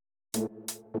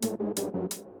DJ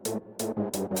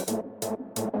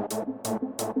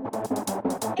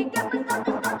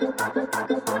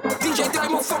draai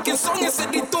mijn fucking song en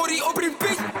zet die Tory op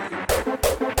repeat.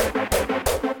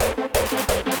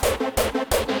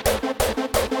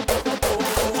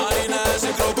 Ga niet naar huis,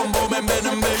 ik rook een boom en ben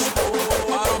een bitch.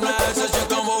 Waarom naar huis als je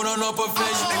kan wonen op een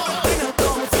feest?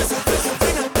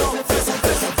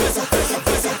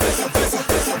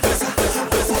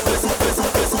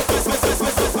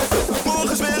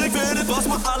 Morgen zweer ik weer, dit was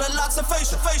mijn allerlaatste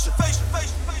feestje, feestje, feestje, feestje.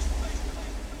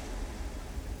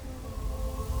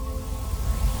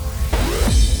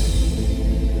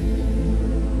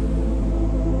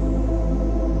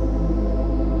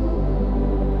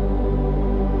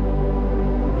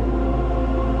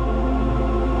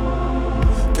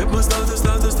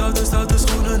 Stoute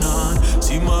schoenen aan.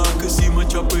 Zie me hakken, zie me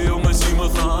chappen, jongen, zie me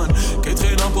gaan. Ik eet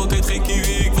geen appel, ik eet geen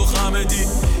kiwi, ik wil gaan met die.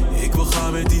 Ik wil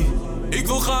gaan met die. Ik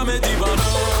wil gaan met die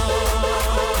banaan.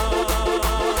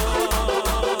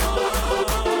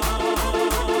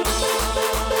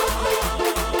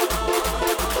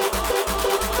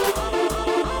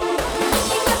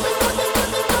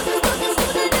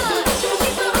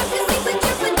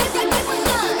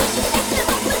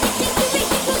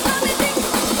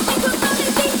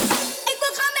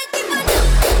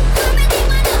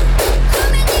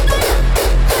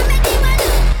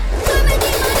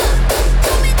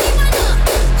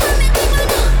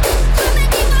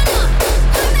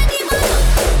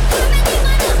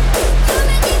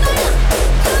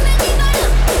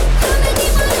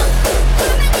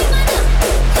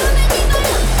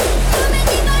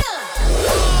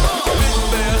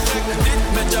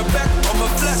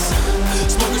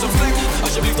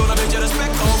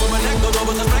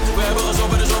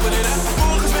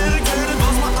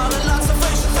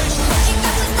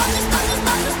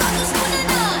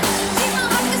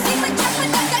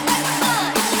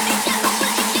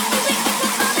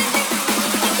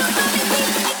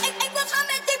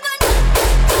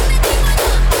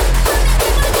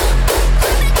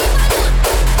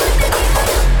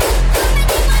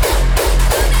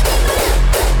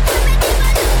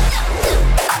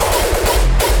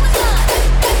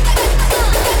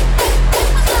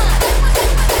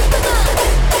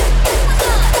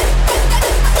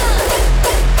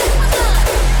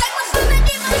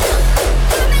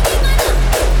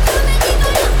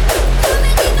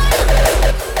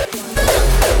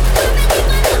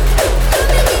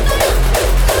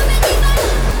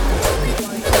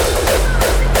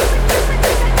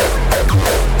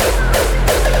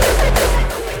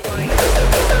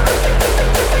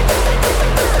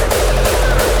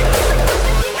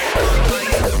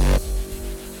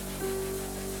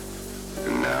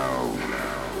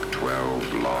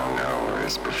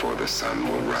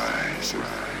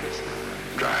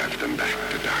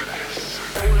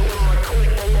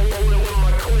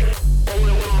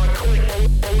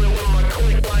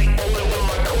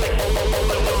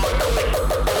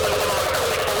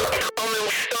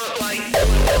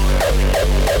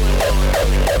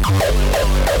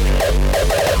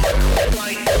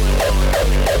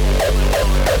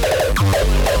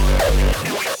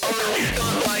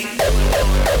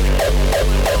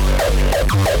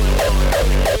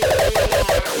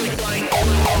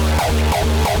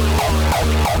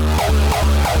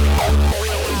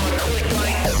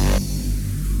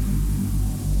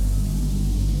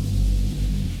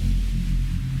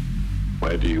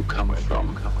 Where do you come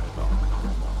from?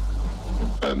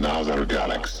 Another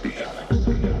galaxy.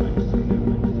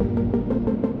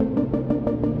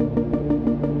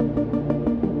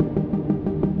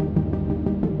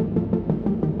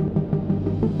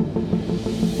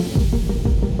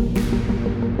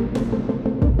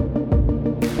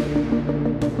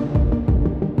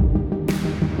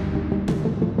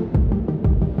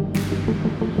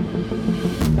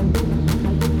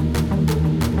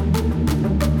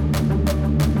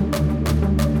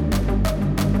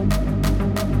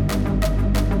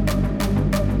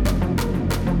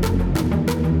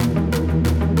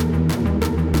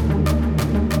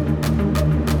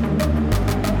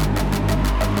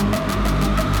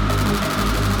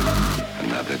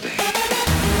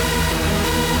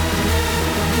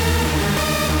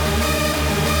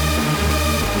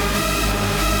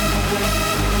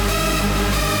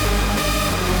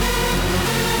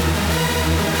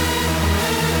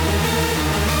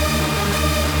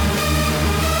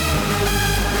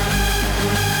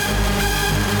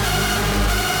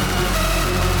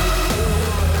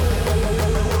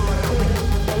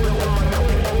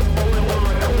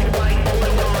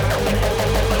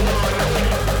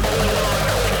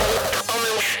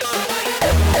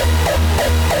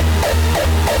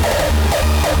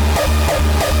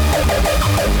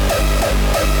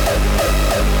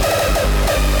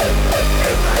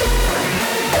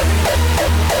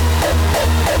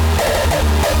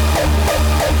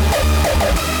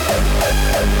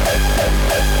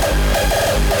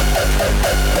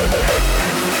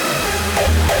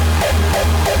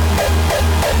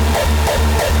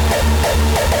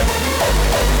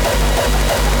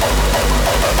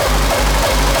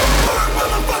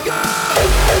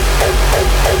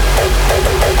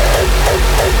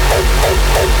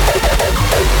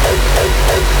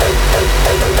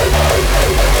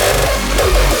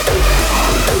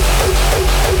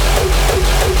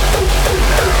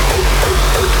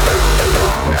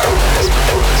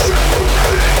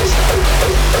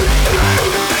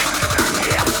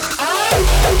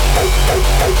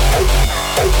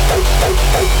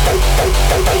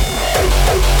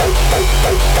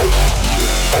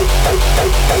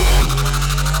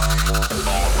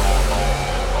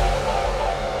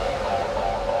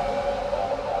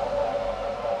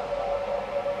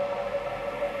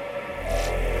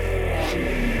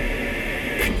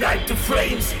 Ignite the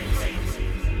flames.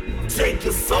 Take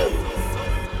your soul.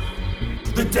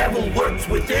 The devil works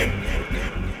within.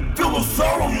 Feel the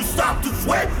sorrow, you stop to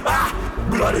sweat.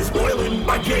 Blood is boiling,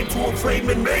 my game to a flame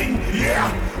in main.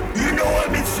 Yeah, you know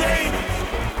I'm insane.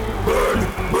 Burn,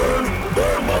 burn,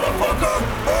 burn, motherfucker.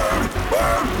 Burn,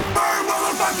 burn, burn,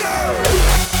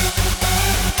 motherfucker.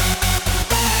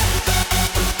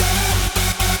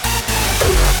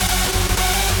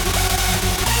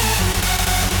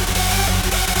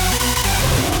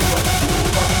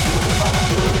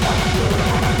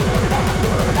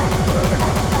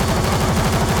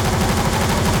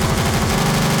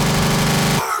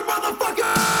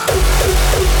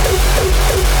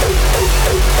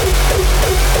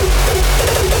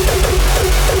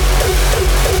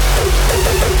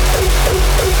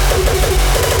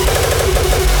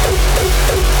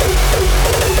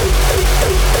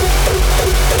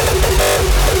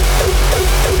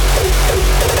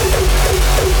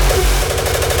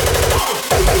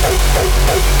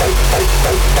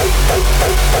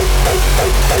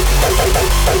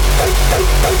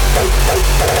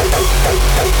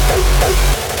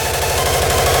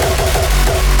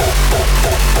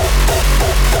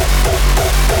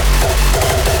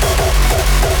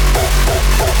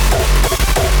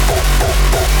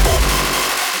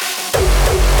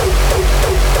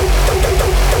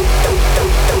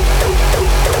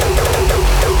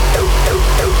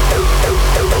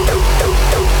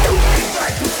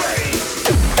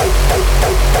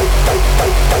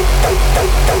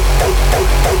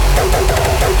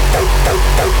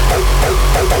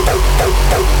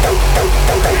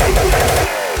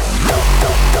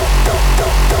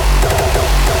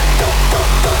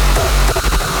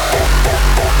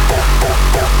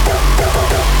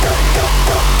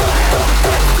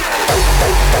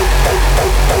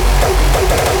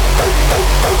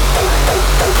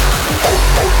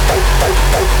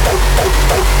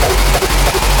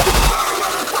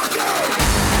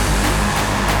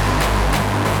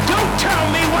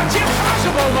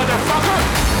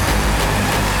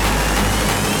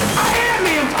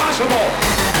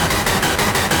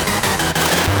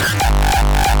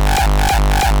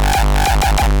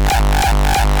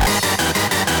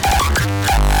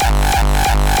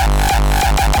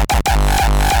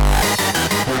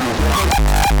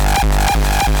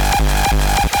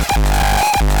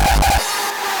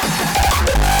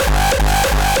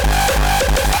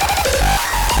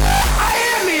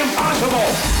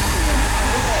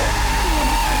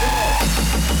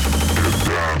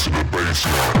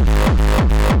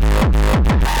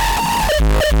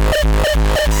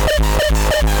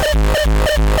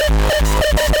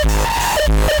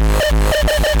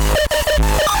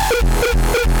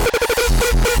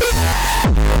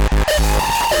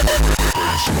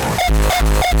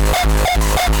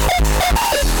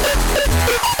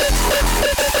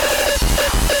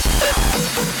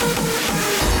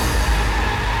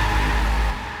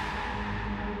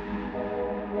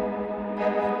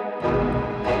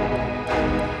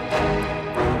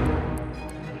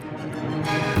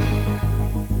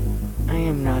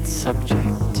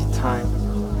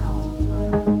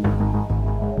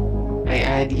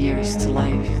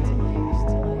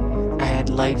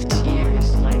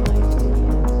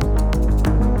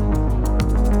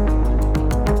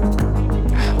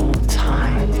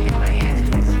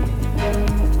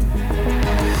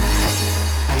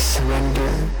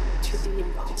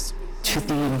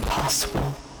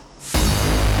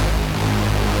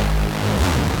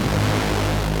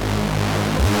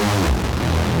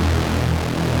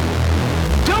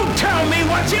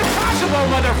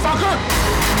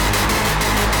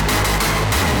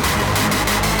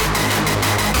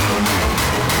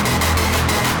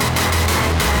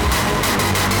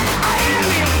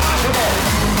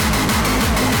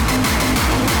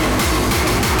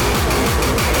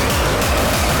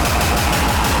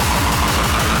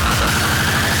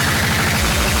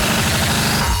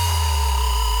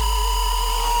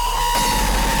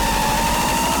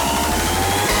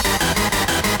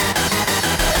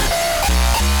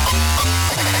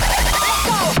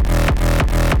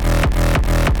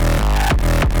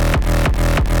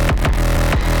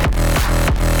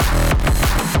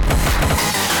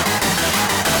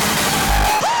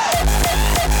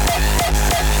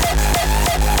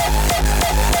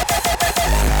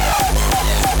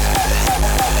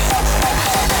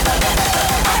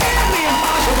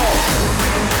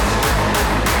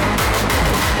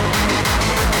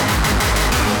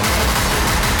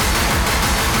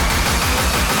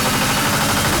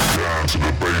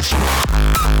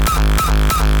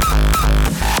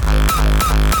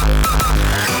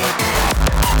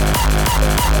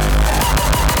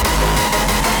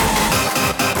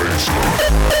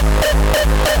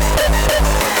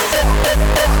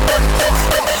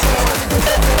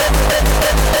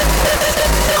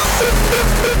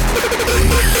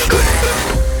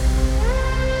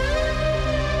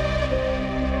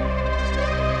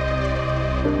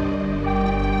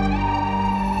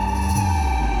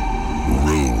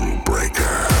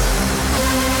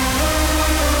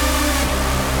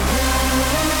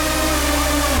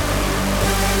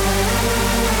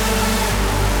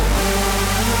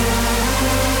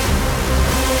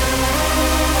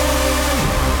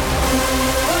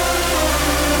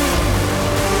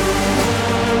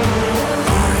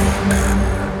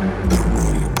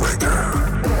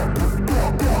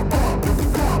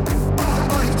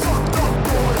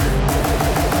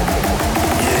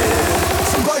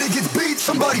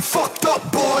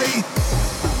 boy.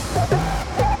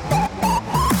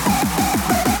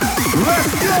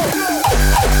 Let's go.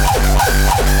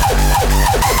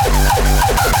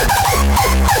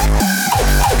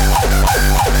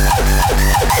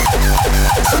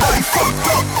 Somebody fucked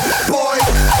up, boy.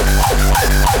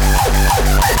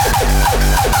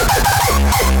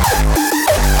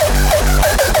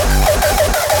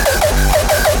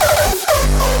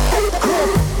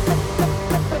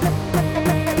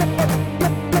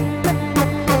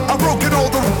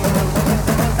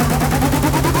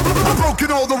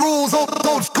 All the rules,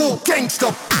 old school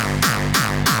gangsta.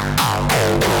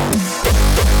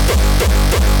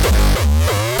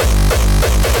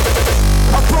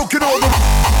 I've broken all the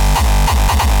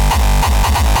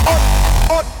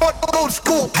old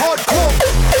school hardcore.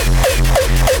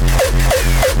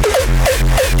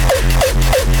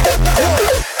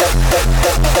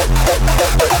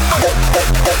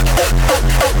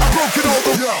 I've broken all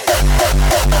the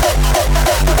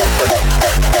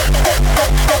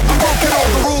broken all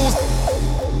the rules.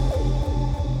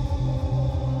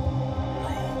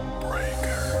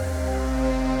 Breaker.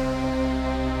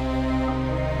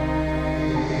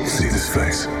 See this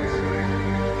face?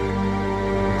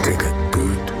 Take a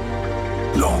good,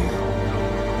 long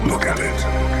look at it.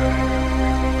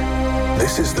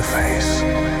 This is the face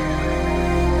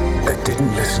that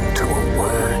didn't listen to a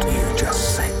word you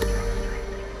just said.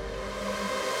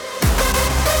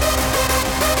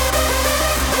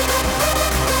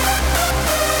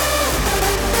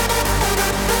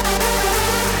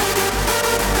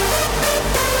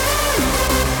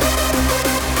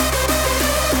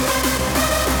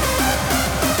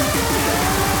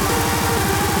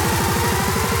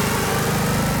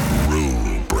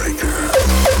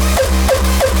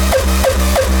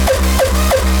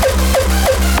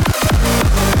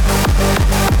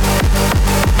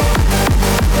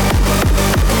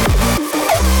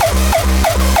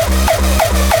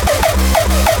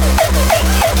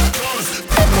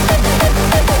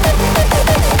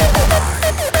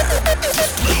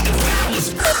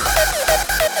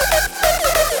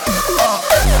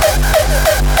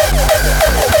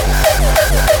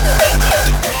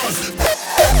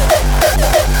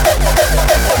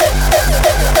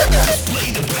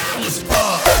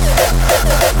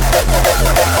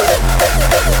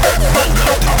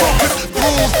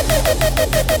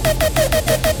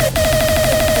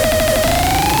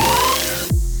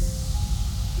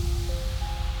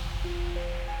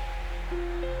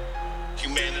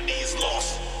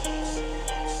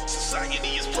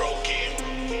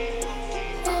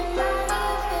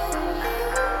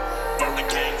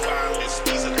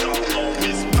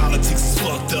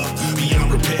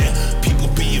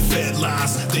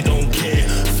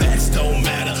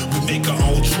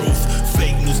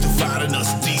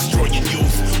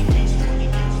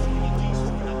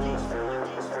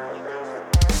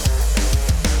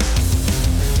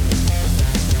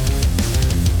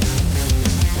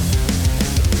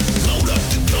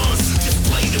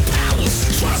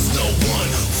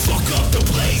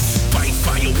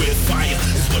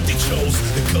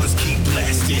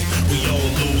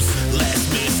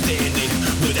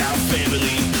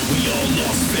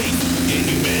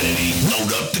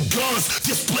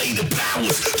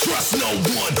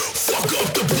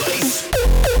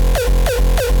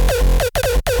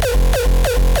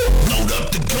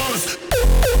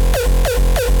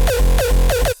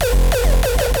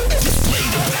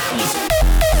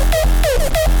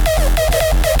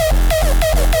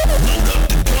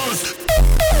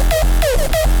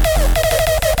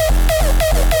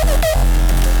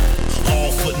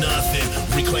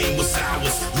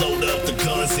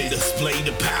 Display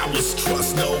the powers,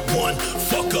 trust no one,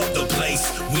 fuck up the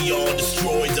place, we all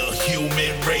destroy the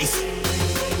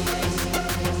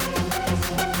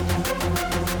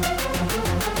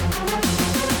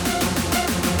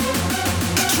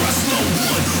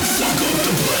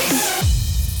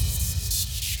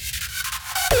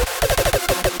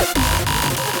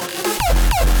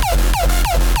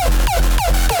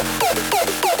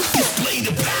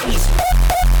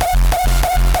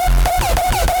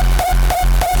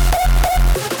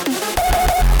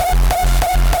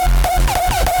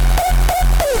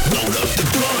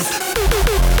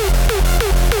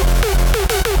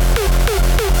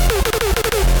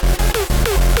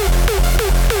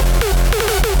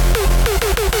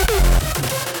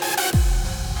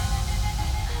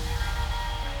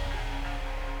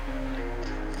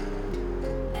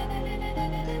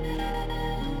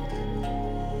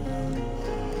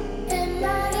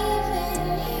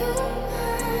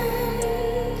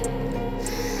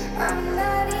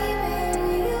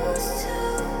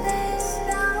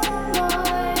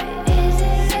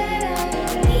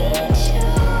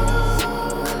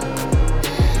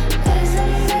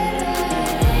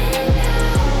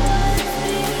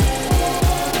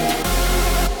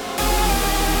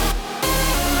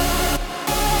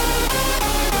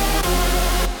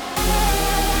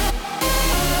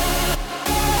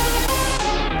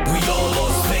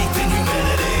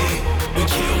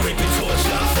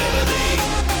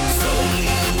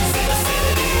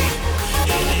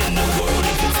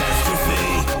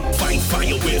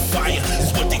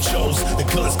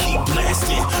guns keep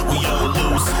blasting. We all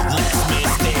lose, last man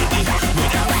standing.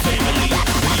 Without family,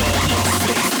 we all lost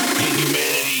faith in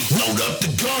humanity. Load up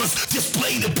the guns,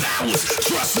 display the powers.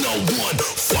 Trust no one,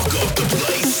 fuck up the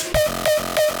place.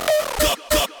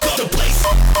 The place.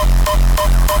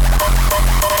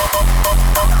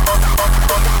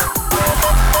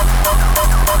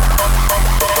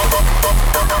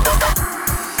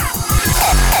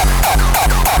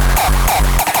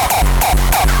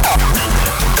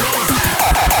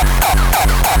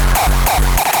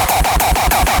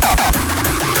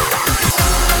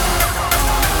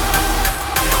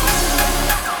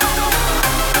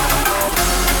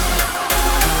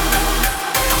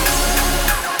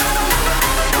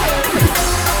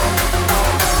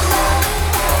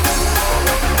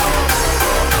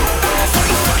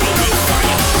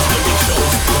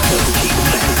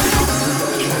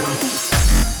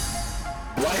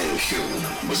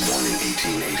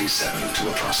 To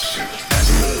a prostitute. As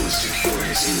he rose to cure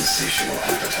his insatiable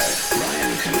appetite,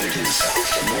 Ryan committed himself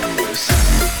to one more sin.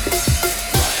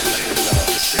 Ryan later developed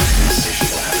a sick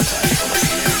insatiable appetite for the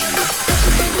female.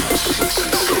 Prostitutes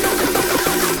considered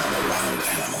on a wild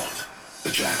animal,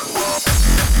 the jackal.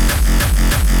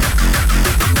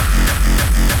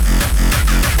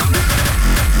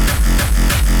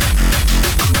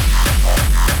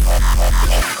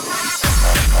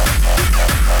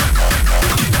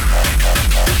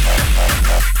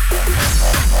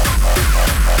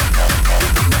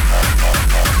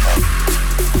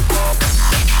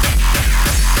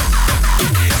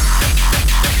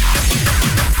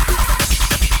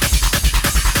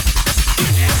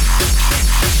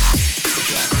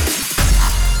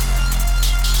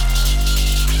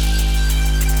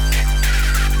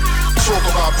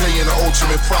 Paying the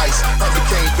ultimate price.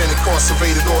 Hurricane been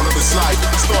incarcerated all of his life.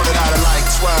 Started out at like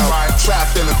 12,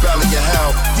 trapped in the belly of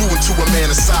hell. Grew into a man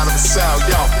inside of a cell.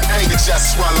 Yo, anger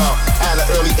just swell up. At an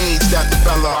early age that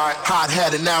developed.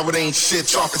 Hot-headed, now it ain't shit,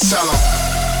 y'all can tell him.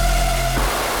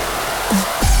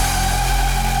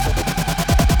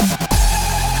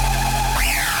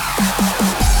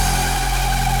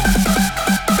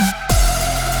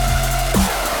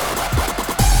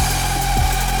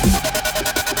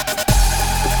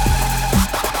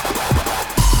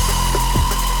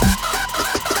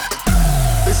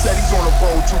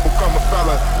 To become a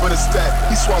fella, but instead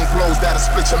he swung blows that'll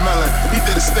split your melon. He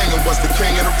did his thing and was the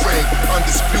king of the ring,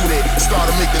 undisputed.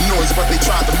 Started making noise, but they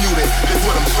tried to mute it. They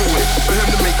put him through it. For him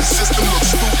to make the system look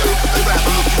stupid, they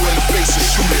rather look you in the face and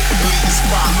shoot it. You leave your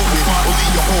spot looted, or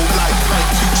leave your whole life blank,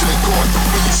 future in court.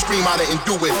 When you scream, I didn't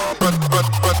do it.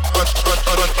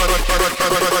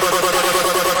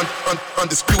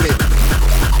 Undisputed.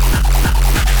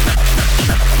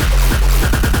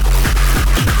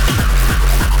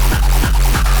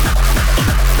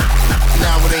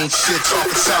 Ain't shit, y'all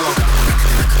can tell 'em.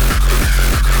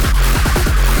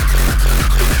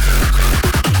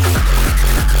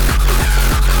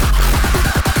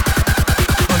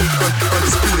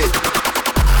 Undisputed.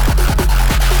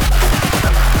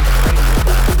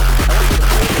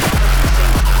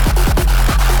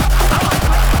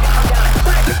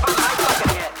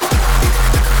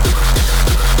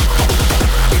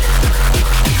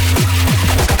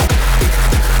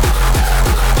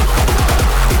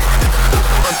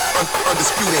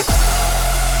 Undisputed.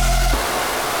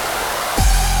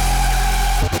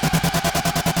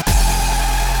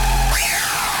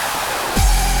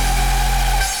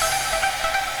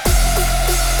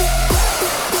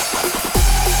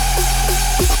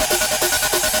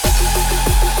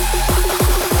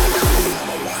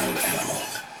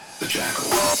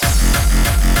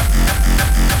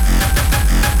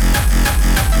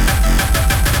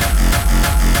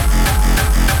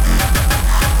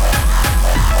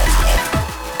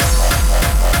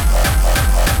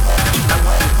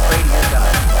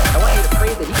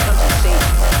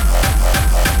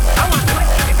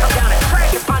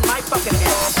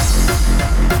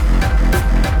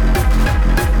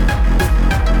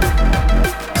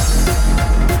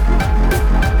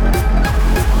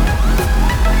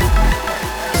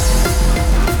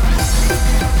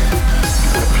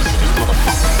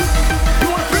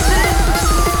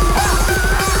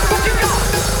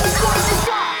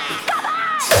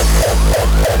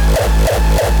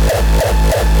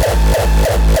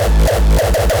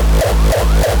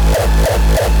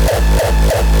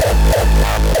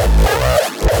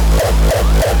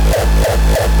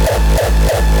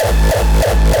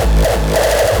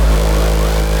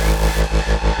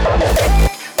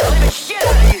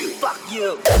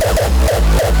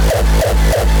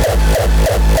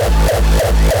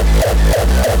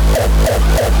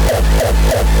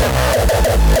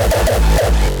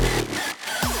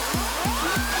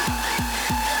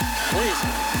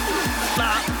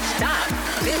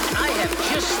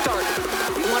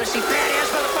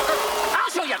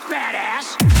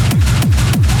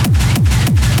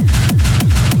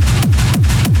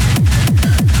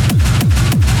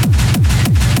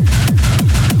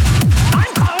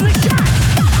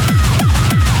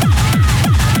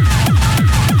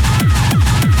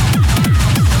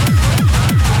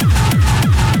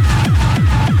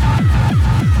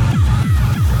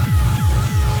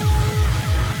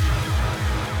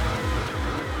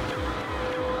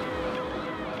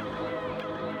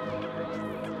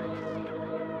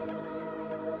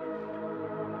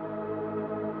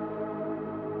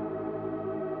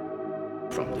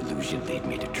 From delusion, lead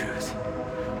me to truth.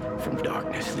 From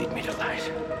darkness, lead me to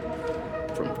light.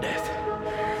 From death,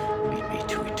 lead me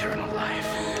to eternal life.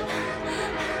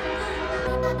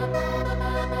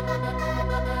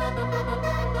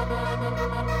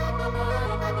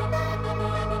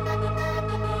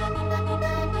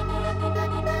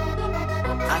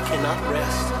 I cannot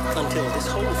rest until this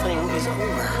whole thing is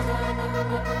over.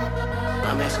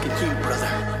 I'm asking you,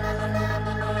 brother.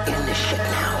 End this shit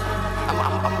now.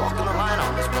 I'm walking the line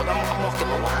on this, brother. I'm walking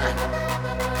the line.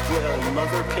 Well,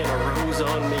 Mother pin a rose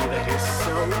on me. That is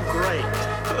so great.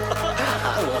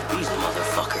 I want these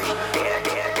motherfuckers dead,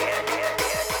 dead, dead, dead, dead.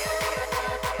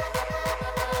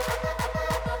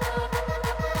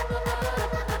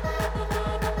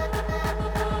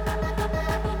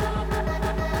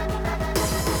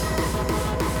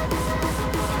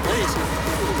 Listen.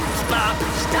 Stop.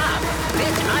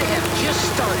 Bitch, I have just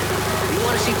started. You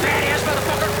want to see badass,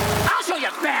 motherfucker? I'll show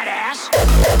you badass.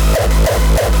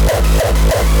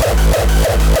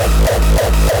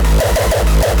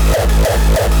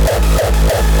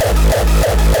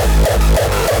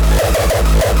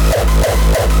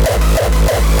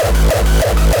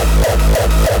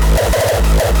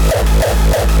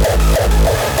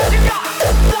 What you got?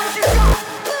 What you got?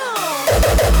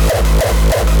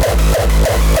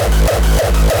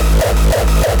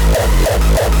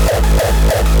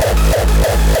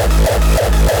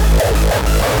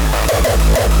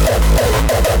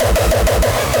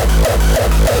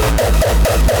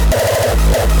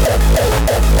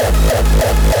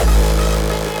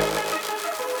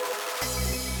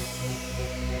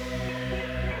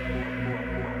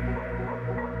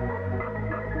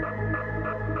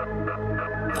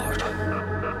 Lord,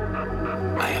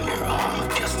 I am your arm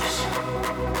of justice,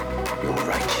 your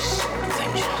righteous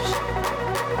vengeance.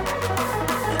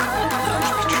 Let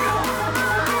those be true.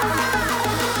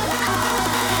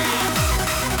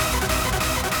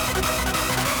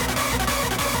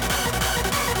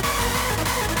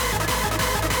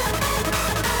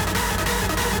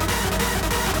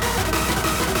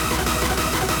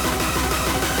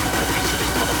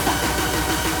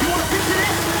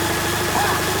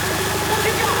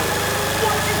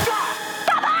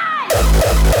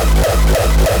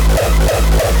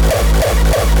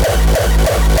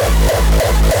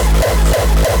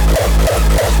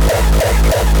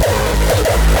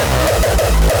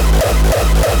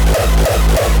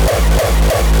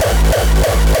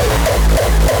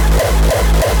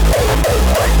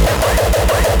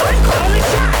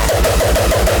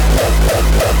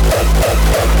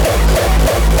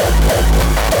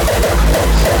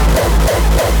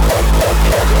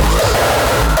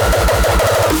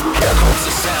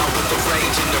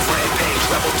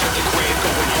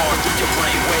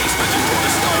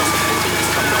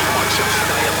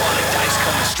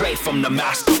 From the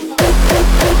master. Straight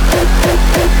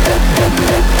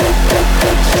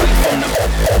from the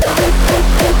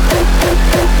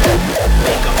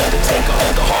maker, undertaker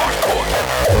of the hardcore.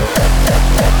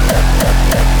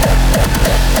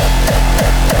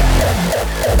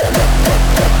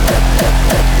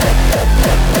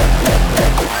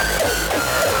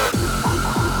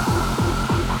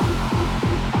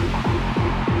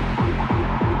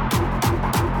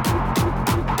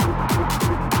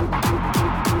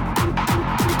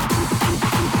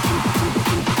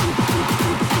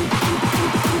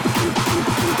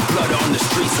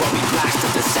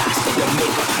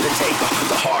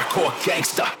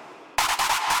 Gangster.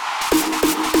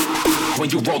 When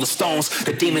you roll the stones,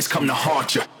 the demons come to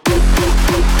haunt you.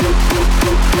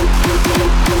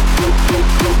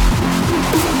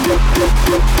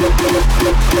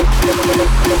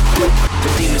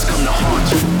 The demons come to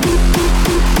haunt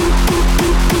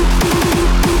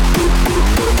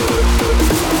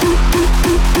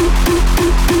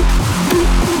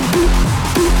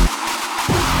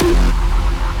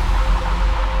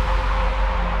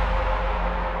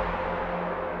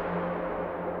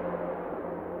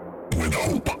When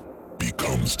hope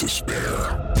becomes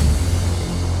despair,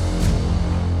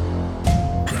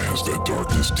 as the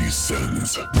darkness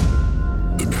descends,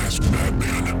 the masked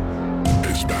madman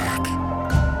is back.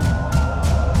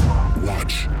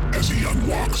 Watch as he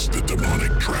unlocks the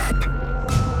demonic trap,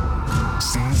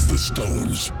 seize the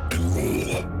stones and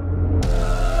roll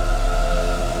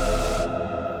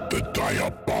the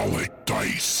diabolic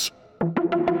dice.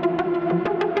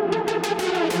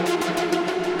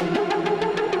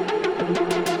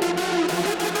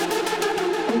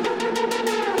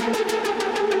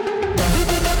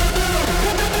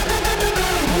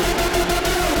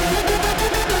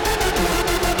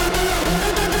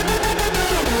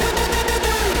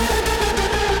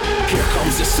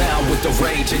 with the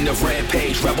rage and the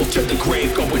rampage. Rebel to the grave,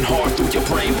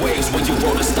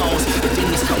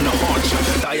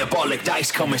 Diabolic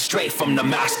dice coming straight from the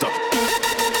master.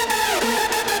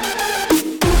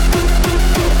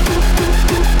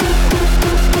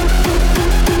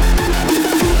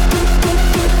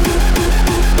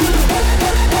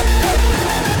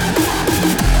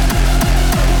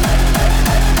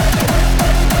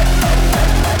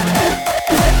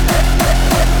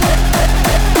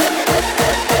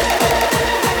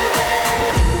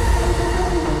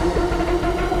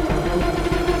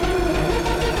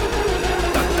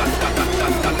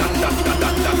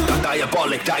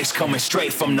 Diabolic dice coming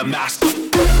straight from the master.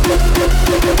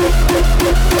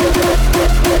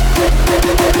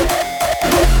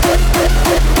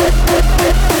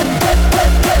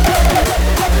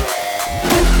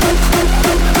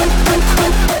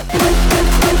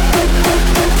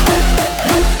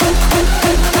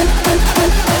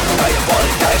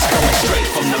 Diabolic dice coming straight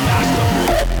from the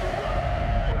master.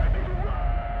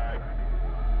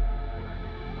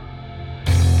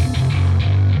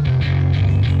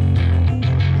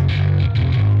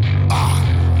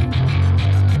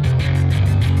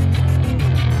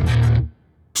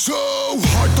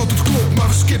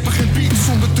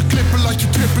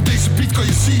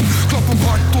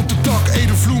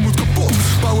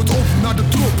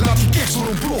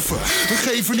 We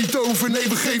geven niet over, nee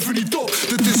we geven niet op.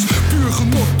 Dit is puur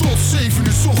genot tot 7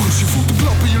 uur 's ochtends. Je voelt de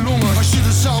klap in je longen als je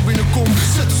de zaal binnenkomt.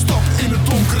 Zet een stap in het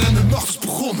donker en de nacht is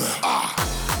begonnen.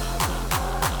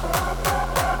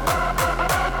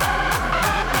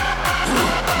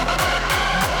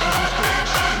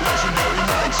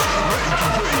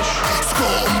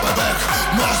 Skull on my back,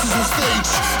 masters on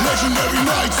stage. Legendary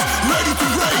nights, ready to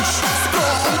rage.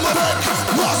 Skull on my back,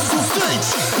 masters on stage.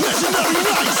 Legendary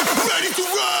nights, ready to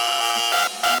rage.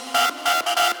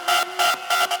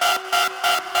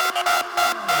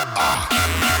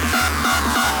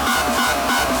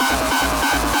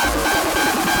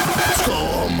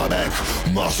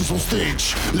 Masters on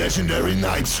stage, legendary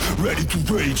nights, ready to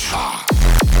rage.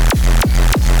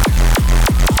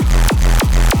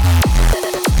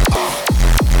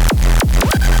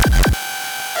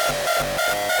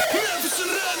 Never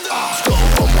surrender. Skull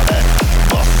on my back,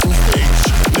 masters on stage,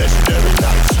 legendary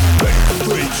nights, ready to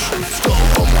rage. Skull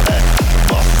on my back,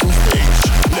 masters on stage,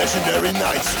 legendary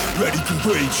nights, ready to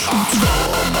rage.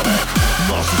 Skull on my back,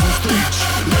 masters on stage,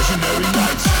 legendary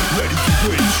nights, ready to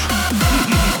rage.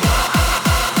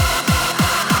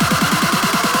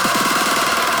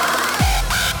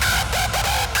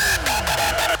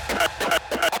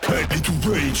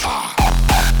 Rage.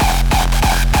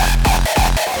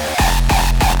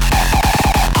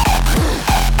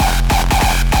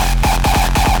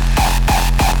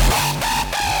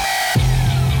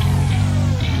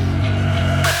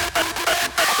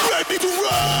 Ready to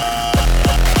run.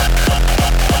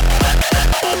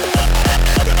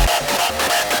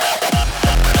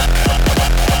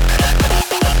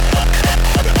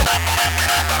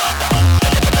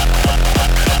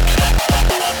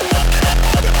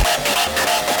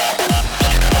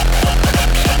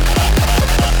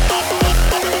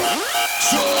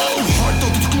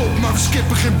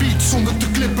 Zonder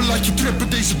te klippen, laat je trippen,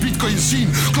 deze beat kan je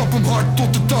zien. Klap hem hard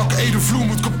tot de dak, edenvloer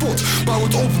moet kapot. Bouw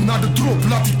het op naar de drop,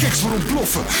 laat die keks weer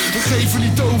ontploffen. We geven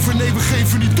niet over, nee we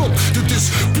geven niet op. Dit is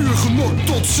puur genot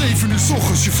tot 7 uur 's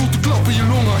ochtends. Je voelt de klap in je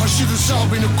longen als je de zaal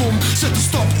binnenkomt. Zet een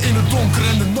stap in het donker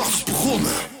en de nacht is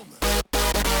begonnen.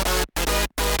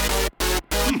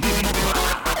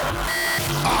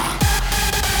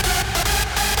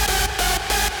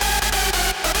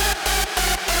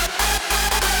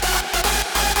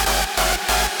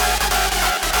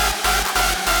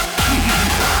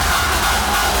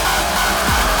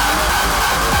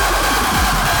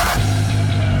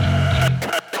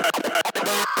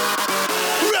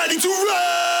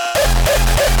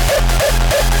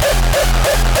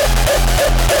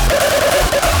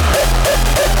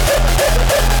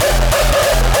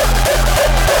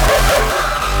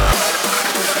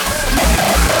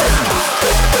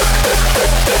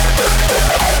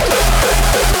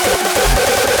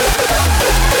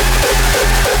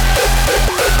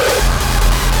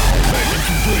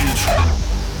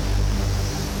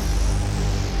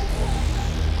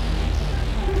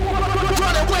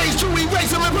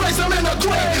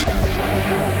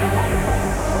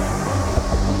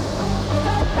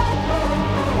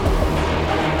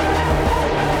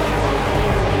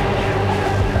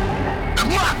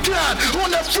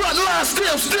 On the front line,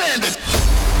 still standing.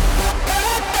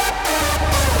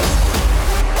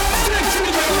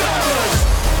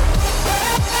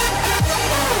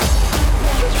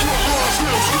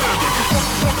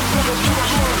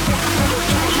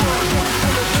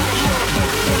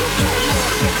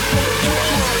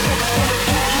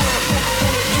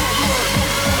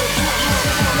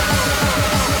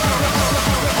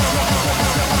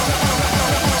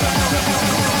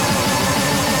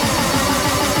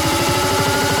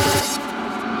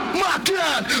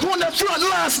 Rock on the front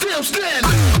line, still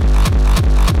standing.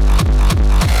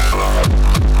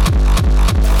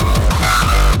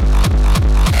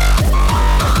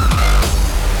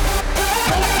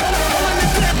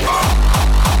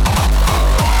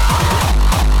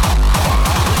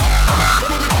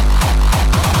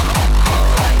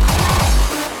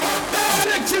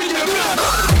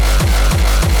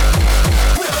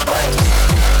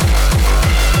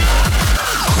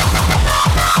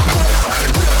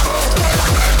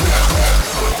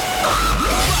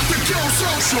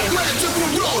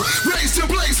 Raise to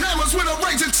blaze hammers with a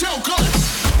razor choke on.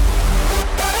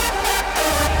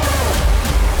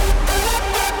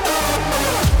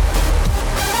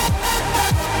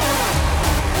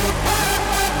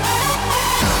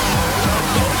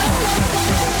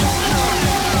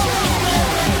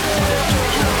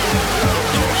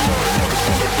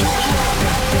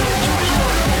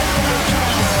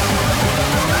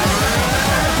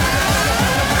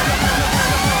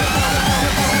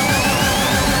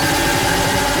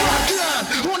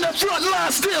 Front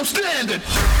line still standing.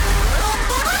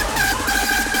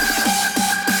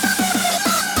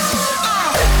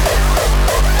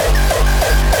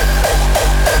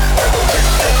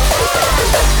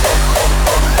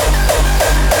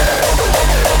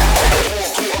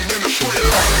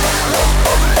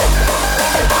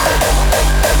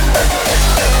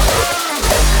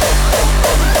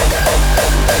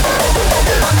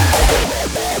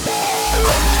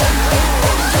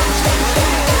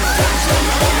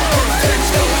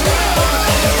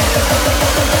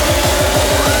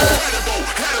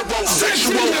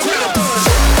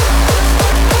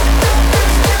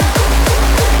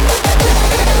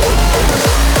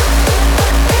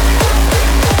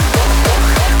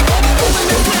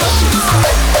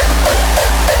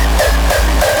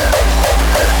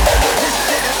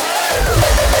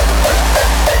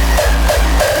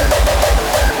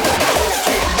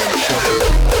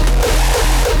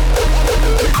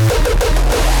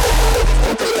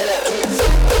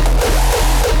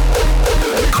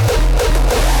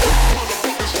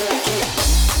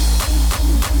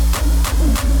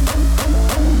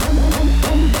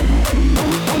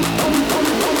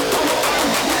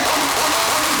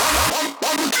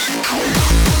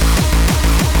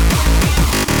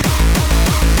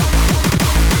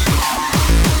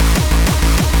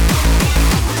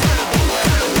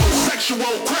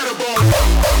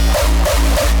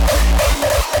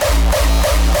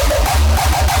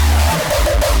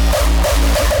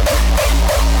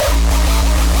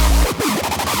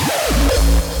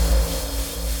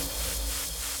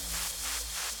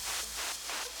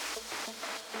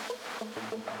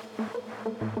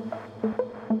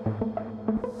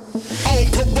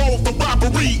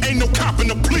 Ain't no copping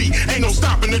the plea, ain't no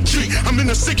stopping the G. I'm in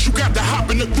the 6, you got to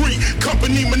hop in the 3.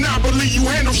 Company monopoly, you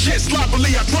handle shit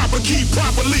sloppily. I drop a key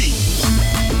properly.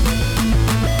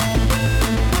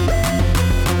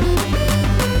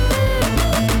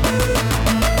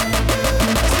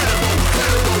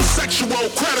 Credible, sexual,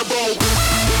 credible.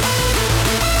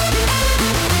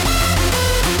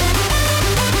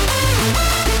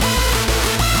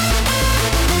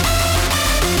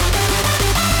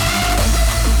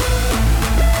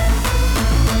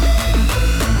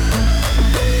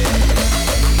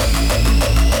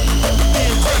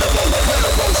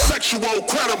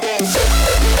 Credible.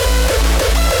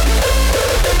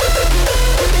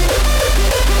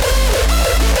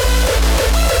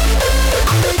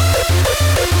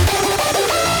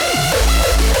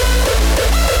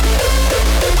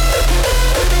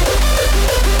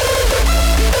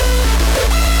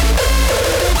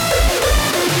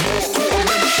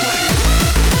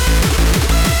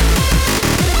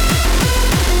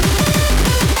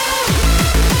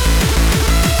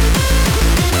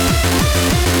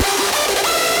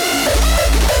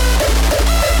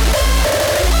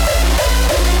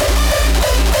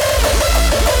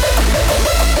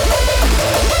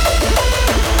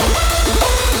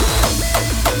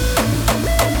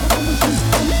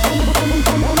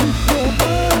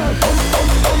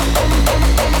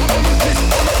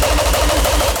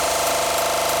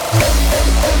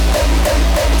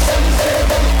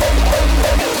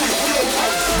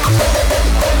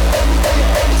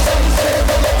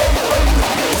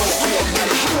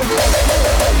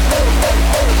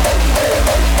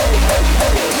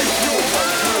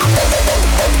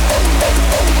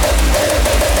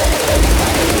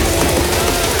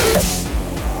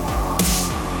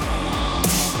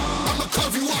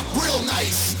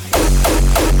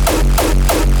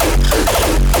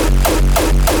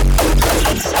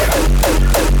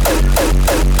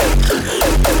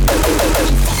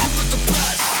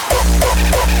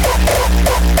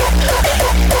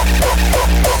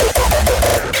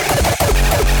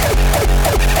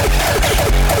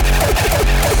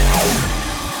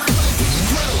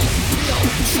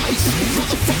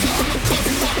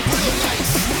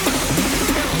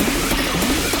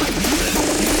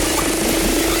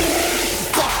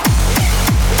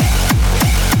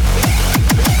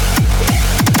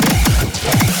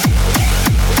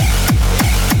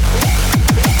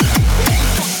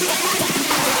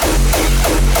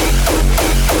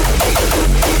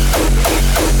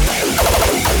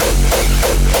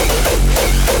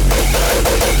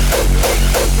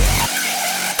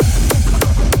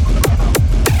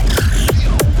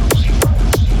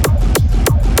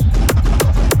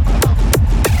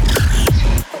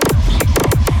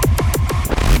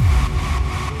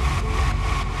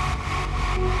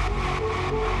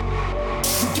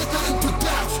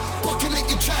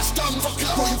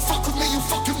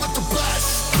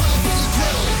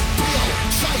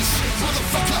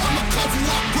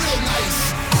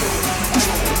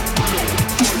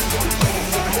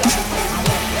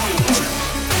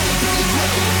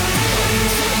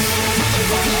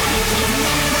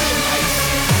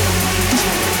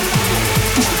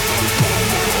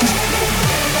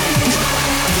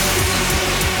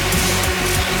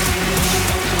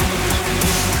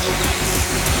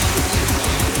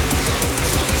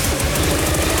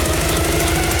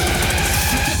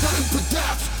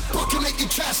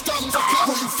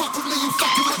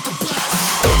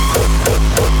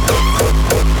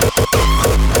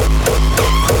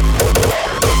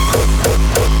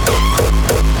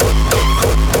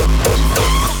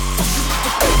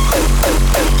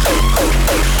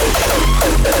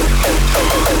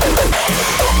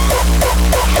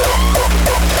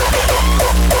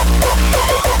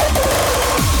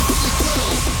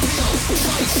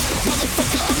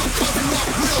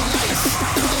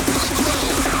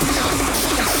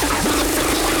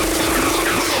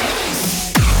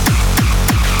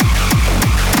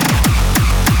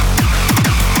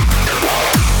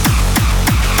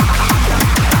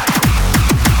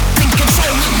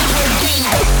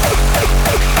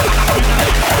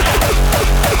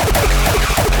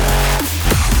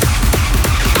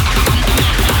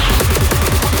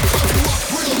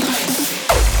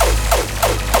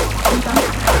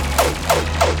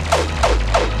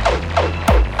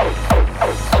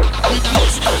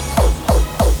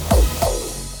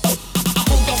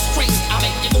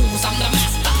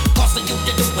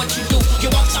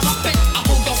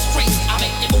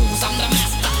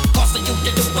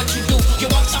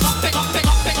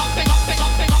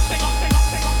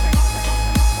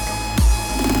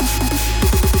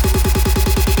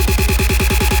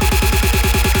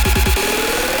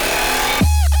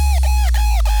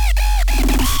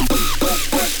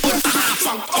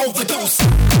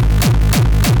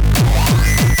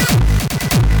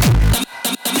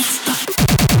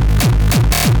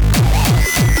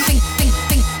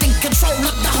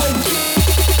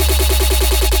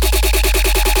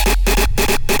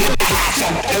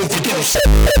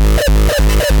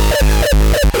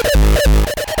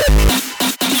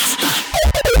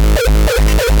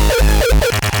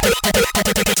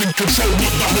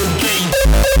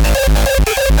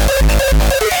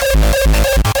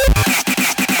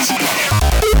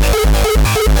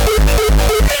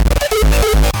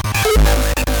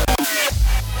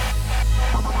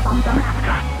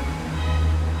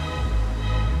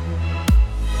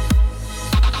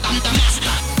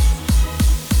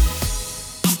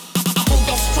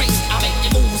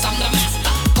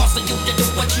 you to do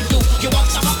what you do. You want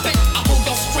some of it? I pull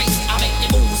your strings, I make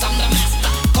the moves, I'm the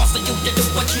master. Causing you to do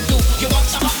what you do. You want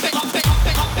some of it?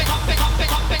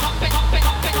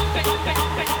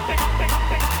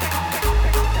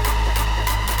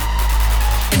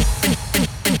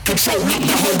 Controlling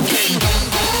the whole game.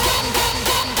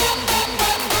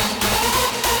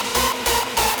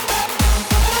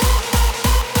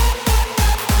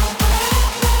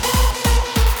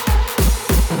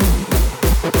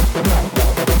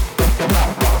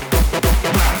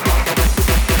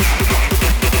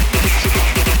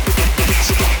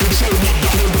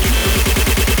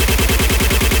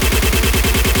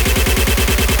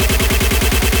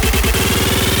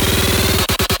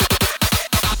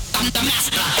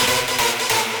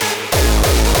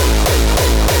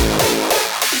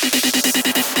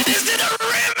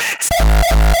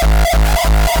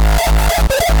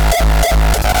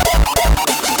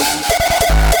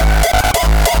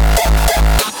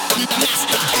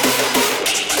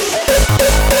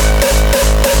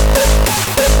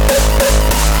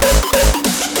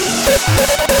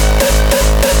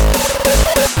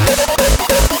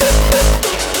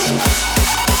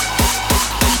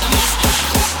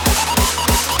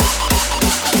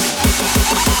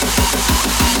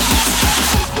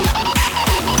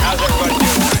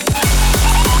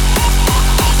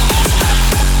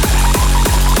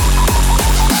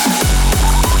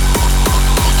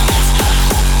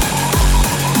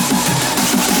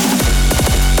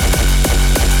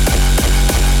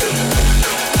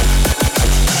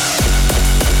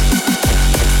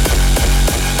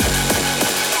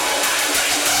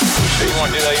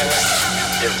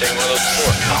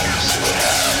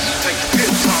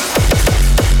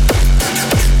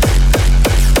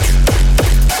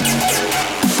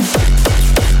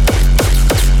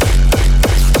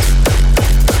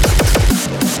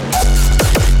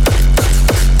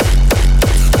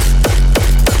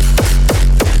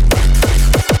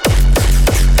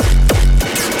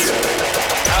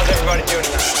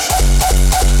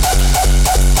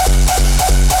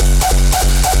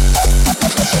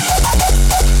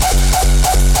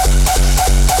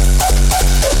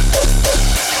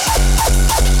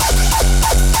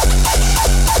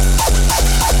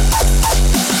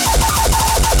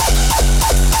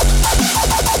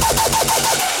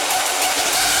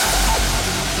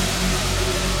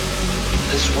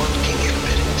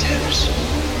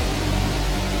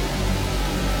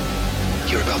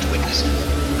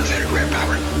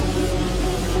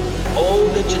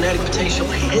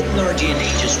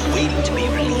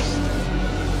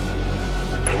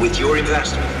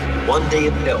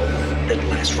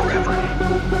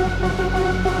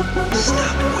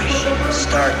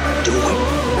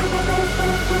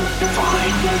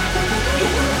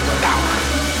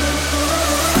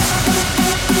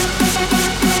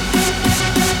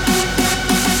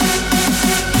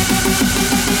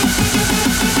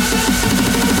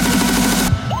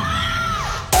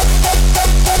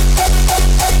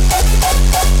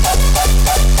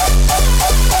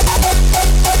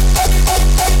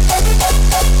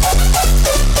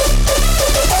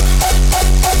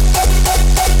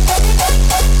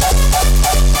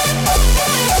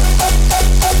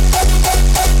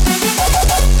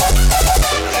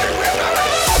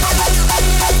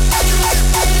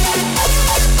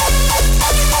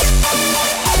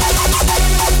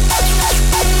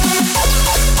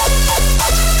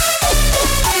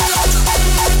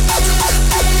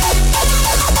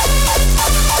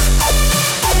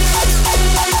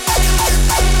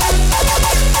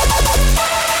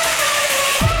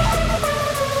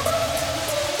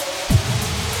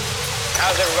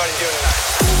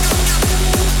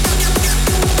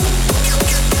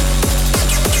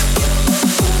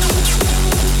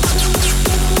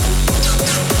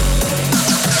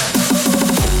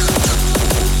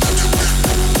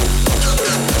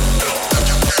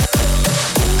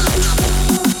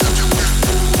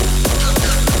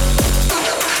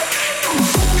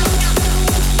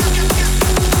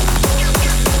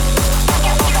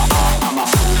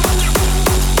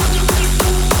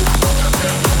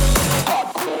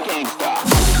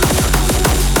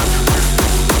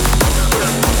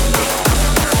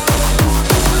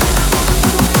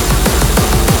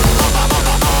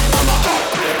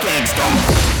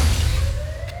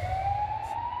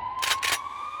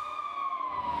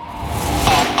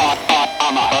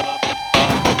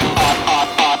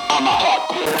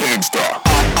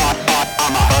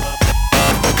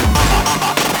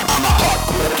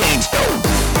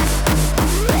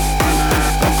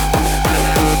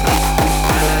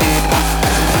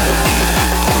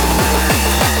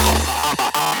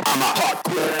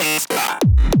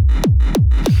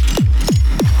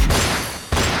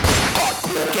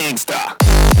 Gangsta.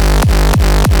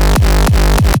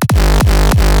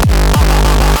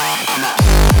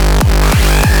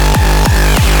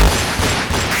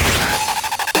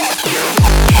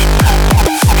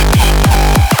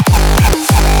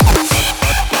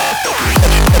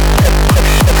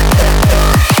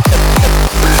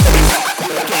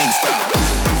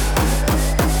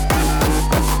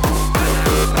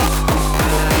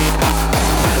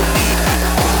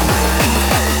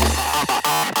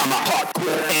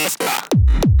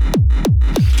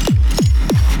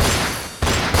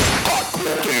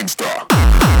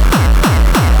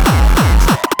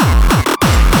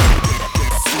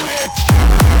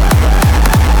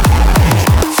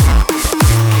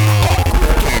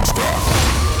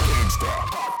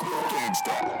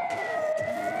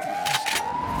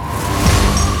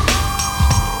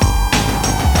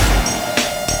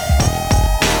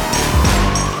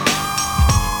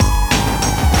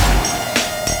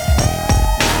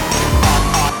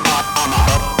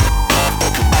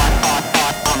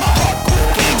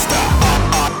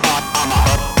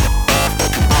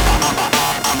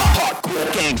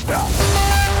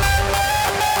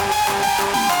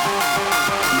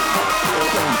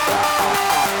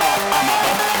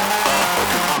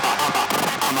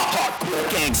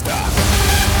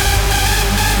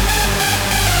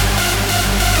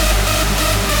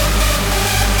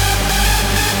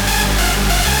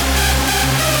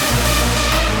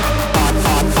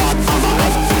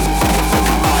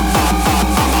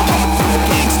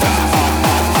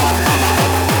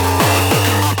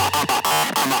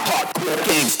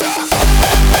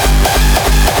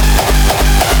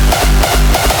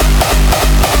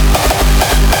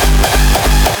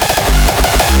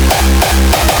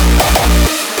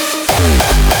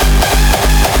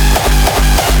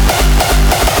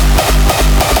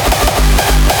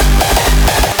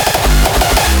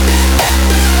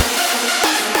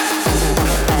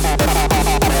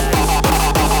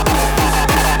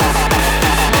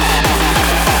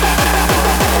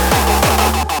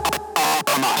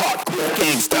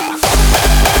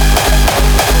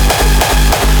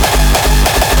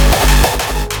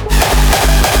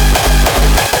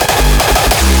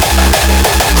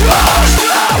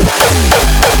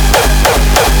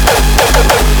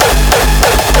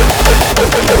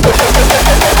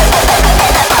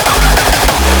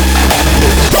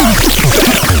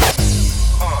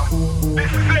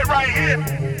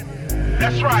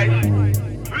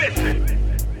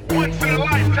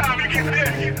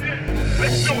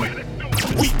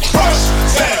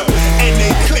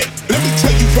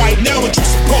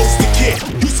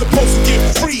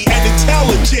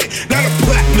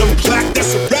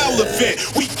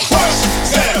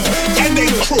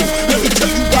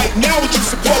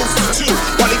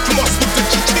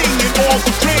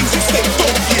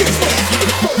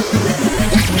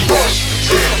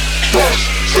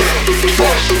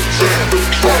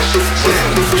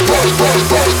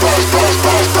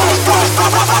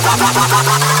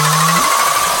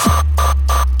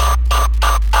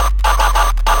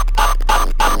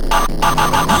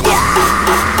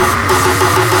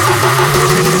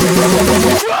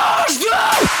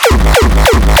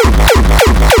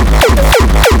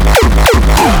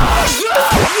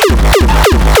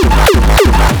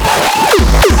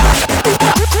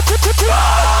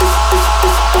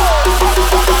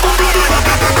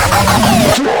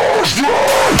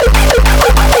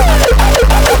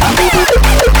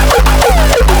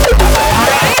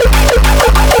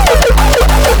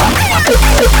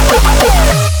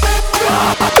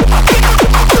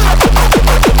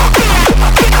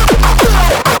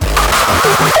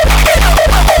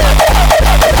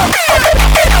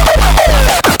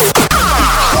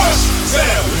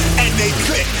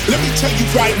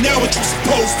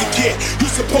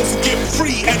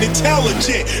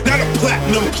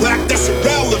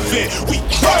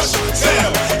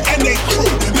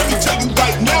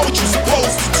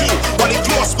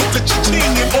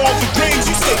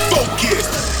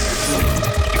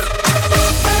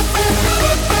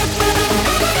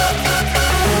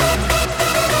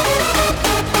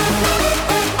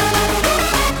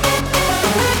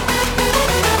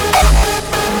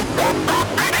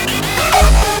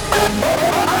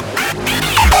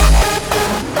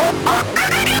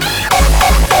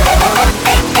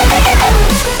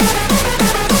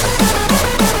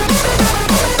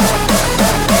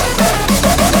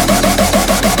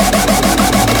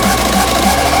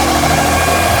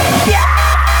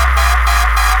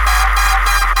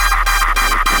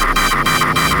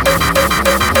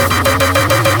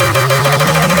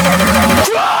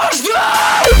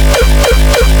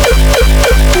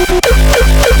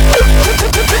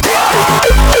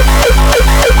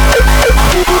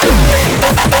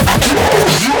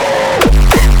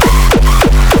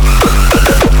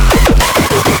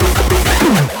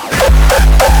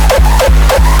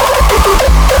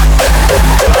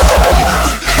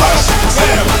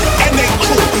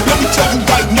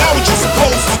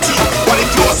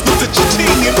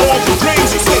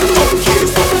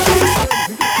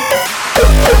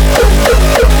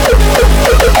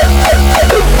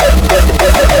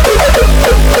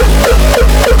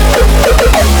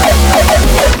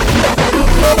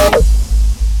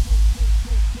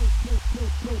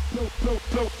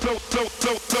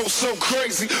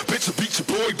 crazy. Bitch, I beat your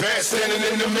boy bad, standing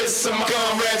in the midst of my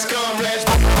comrades.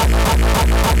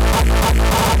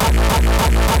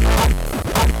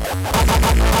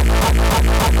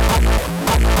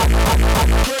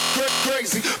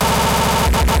 Crazy.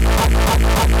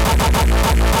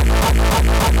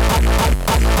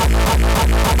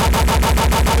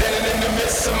 Standing in the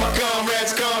midst of my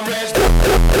comrades.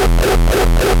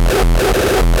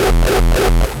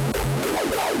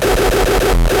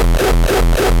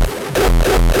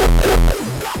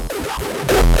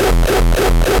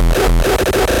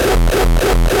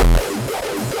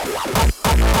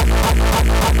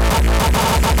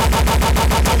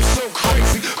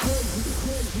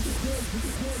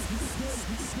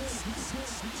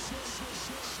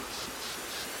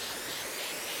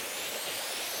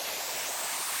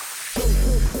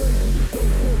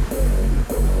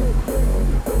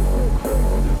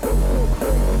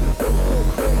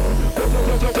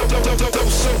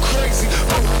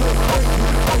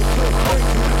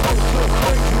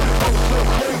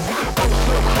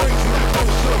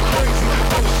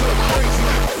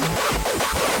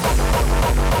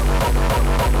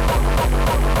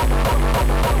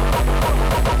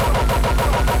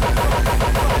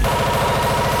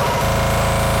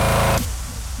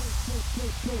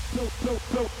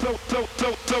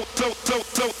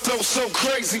 So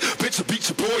crazy, bitch, I beat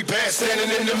your boy bad, standing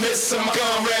in the midst of my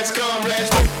comrades.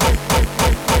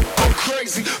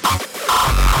 Crazy.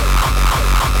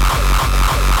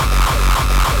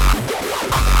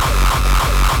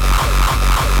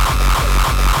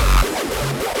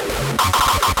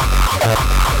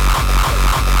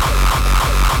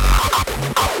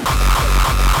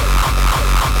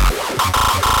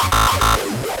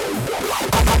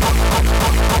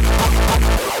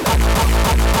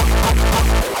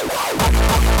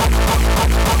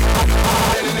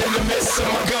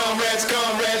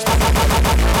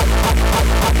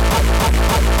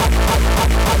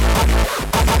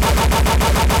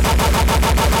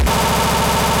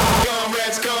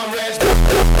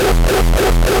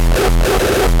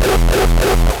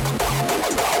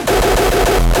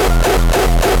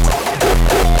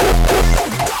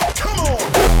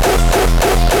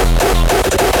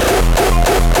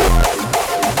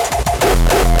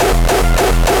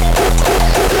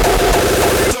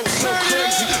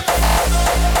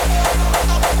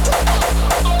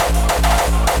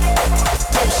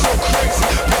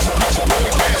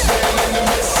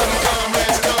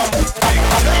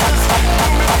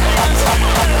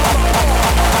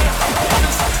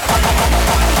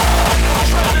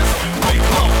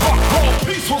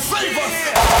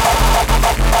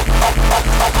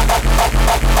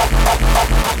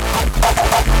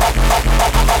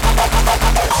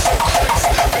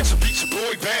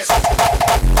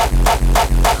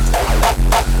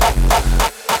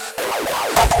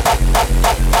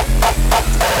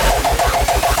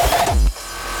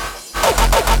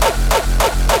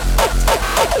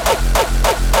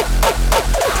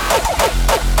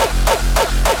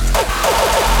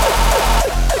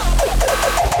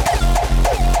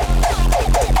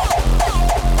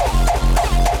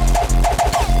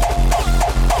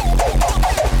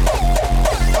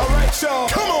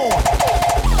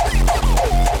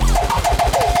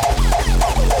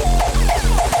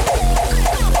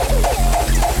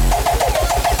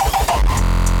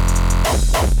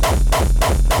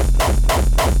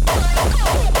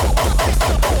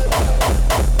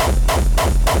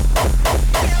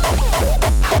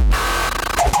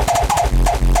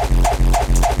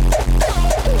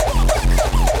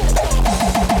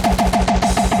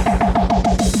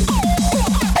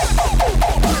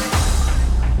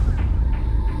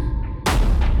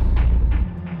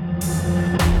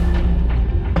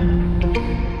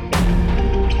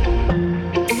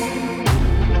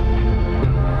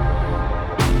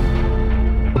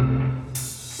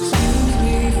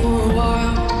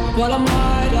 While I'm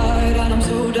wide-eyed and I'm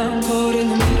so damn caught in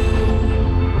the middle,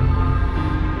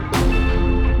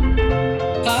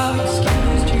 I've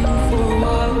excused you for a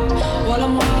while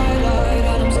I'm wide-eyed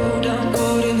and I'm so damn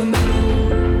caught in the middle.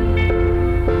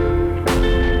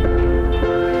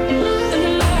 And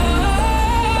the light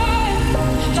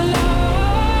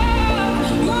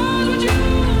grows with you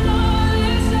not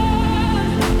listen.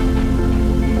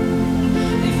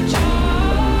 If a child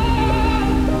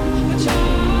grows with you.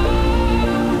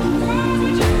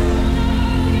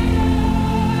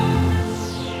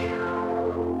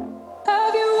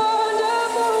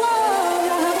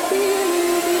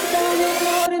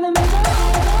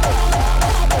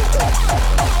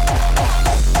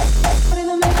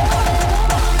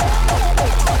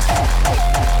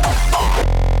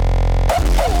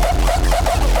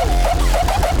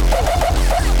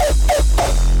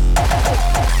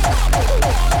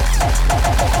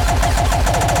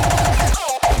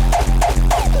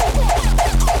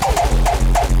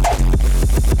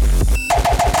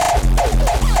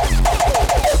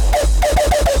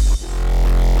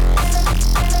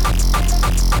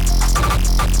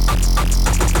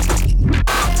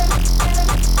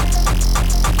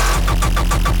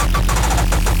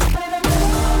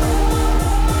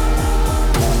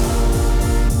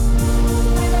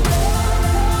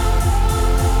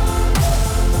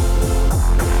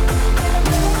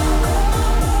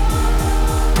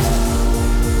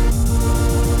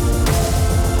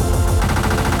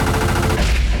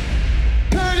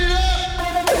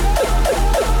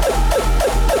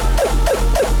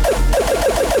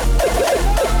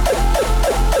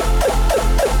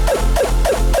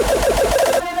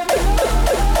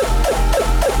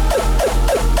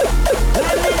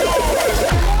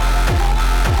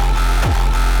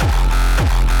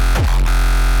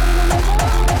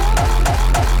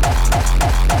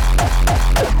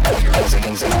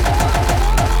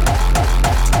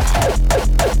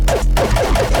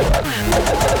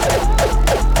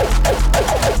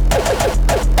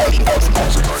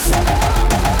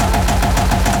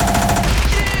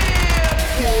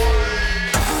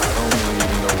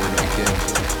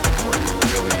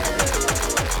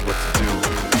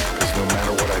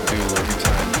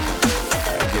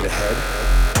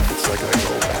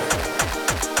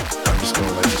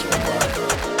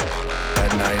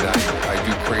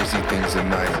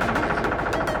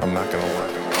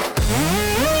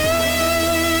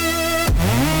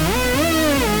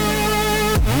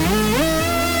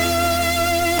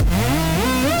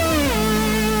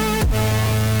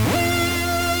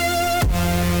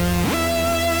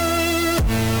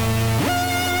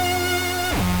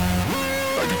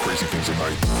 crazy things at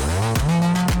night.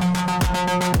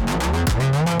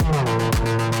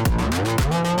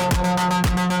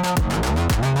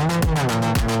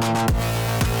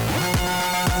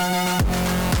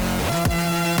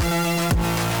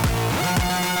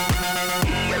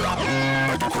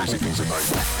 I do crazy things at night.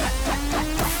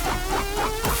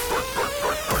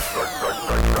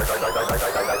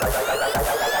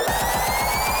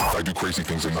 I do crazy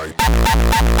things at night.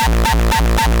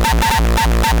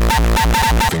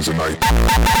 Things at night.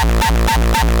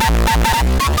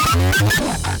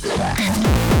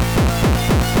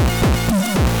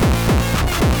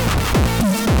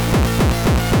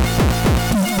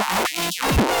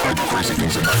 I do crazy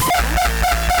things at night.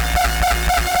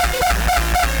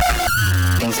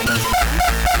 Things at night.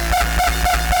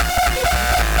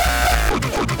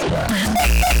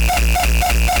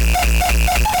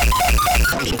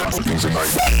 Things at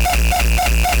night.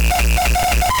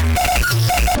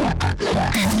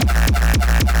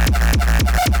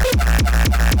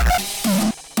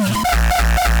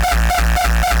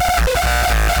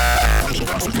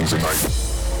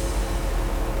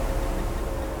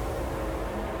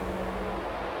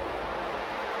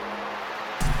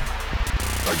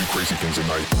 I do crazy things at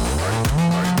night.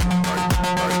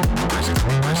 Crazy, crazy,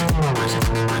 crazy, crazy,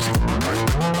 crazy,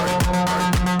 crazy,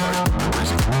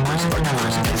 I do crazy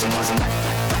things at night.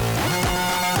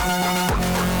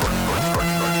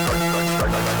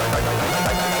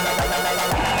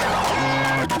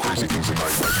 I do crazy things at night. I do crazy things at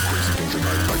night.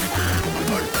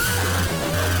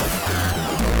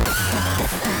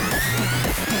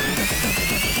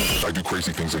 I do crazy things at night. I do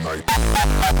crazy things at night.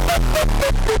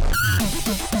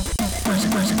 Crazy,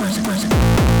 crazy, crazy, crazy.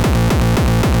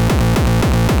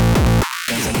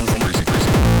 Crazy,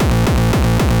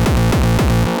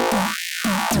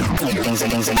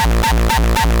 crazy.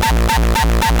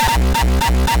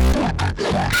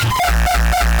 Things.